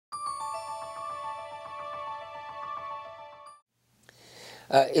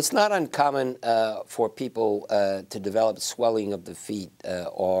It's not uncommon for people to develop swelling of the feet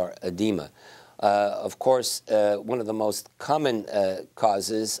or edema. Of course, one of the most common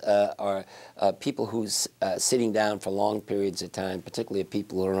causes are people who's sitting down for long periods of time, particularly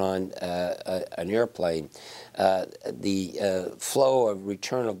people who are on an airplane. The flow of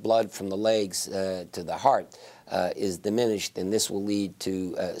return of blood from the legs to the heart is diminished, and this will lead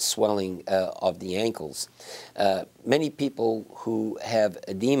to swelling of the ankles. Many people who have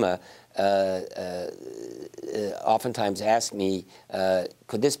edema oftentimes ask me,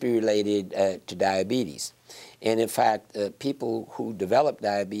 could this be related to diabetes? And in fact, people who develop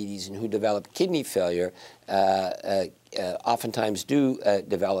diabetes and who develop kidney failure oftentimes do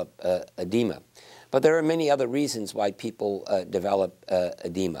develop edema. But there are many other reasons why people develop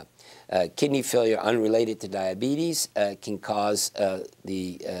edema. Kidney failure unrelated to diabetes can cause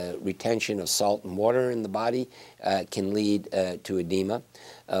the retention of salt and water in the body, can lead to edema.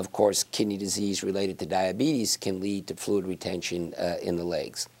 Of course, kidney disease related to diabetes can lead to fluid retention in the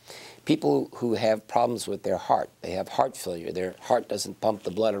legs. People who have problems with their heart, they have heart failure, their heart doesn't pump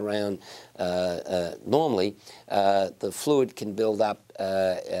the blood around normally, the fluid can build up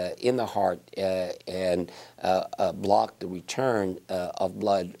in the heart and block the return of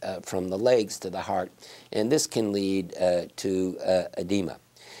blood from the legs to the heart, and this can lead to edema.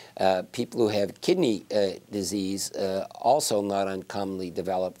 People who have kidney disease also not uncommonly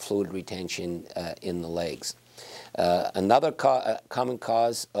develop fluid retention in the legs. Another common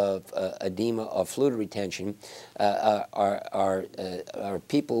cause of edema or fluid retention are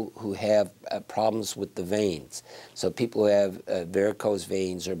people who have problems with the veins. So people who have varicose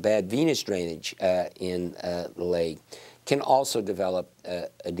veins or bad venous drainage in the leg can also develop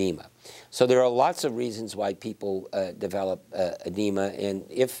edema. So there are lots of reasons why people develop edema, and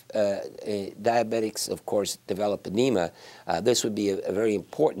if diabetics, of course, develop edema, this would be a very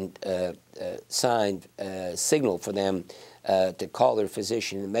important signal for them to call their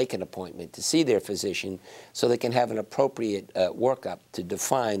physician and make an appointment to see their physician so they can have an appropriate workup to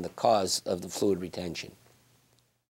define the cause of the fluid retention.